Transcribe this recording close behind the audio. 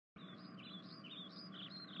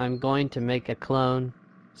I'm going to make a clone,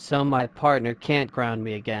 so my partner can't ground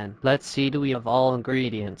me again. Let's see, do we have all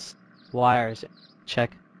ingredients? Wires,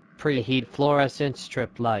 check. Preheat fluorescent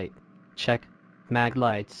strip light, check. Mag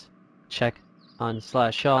lights, check.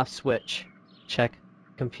 On/off switch, check.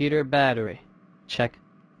 Computer battery, check.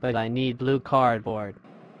 But I need blue cardboard.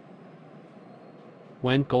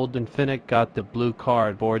 When Golden Finnic got the blue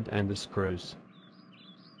cardboard and the screws.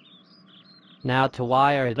 Now to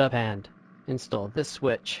wire it up and install the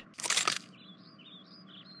switch.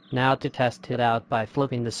 Now to test it out by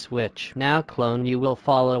flipping the switch. Now clone, you will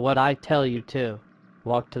follow what I tell you to.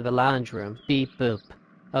 Walk to the lounge room. Beep boop.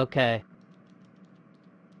 Okay.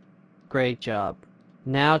 Great job.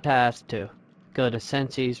 Now task 2. Go to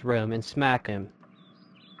Sensei's room and smack him.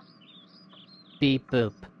 Beep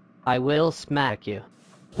boop. I will smack you.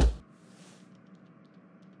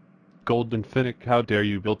 Golden Finnic, how dare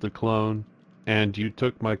you build a clone? And you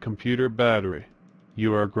took my computer battery.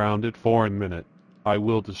 You are grounded for a minute. I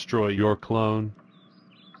will destroy your clone.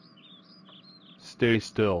 Stay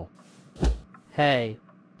still. Hey,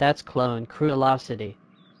 that's clone cruelosity.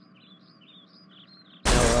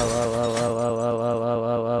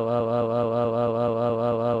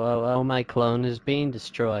 Oh, my clone is being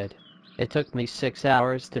destroyed. It took me 6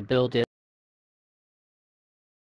 hours to build it.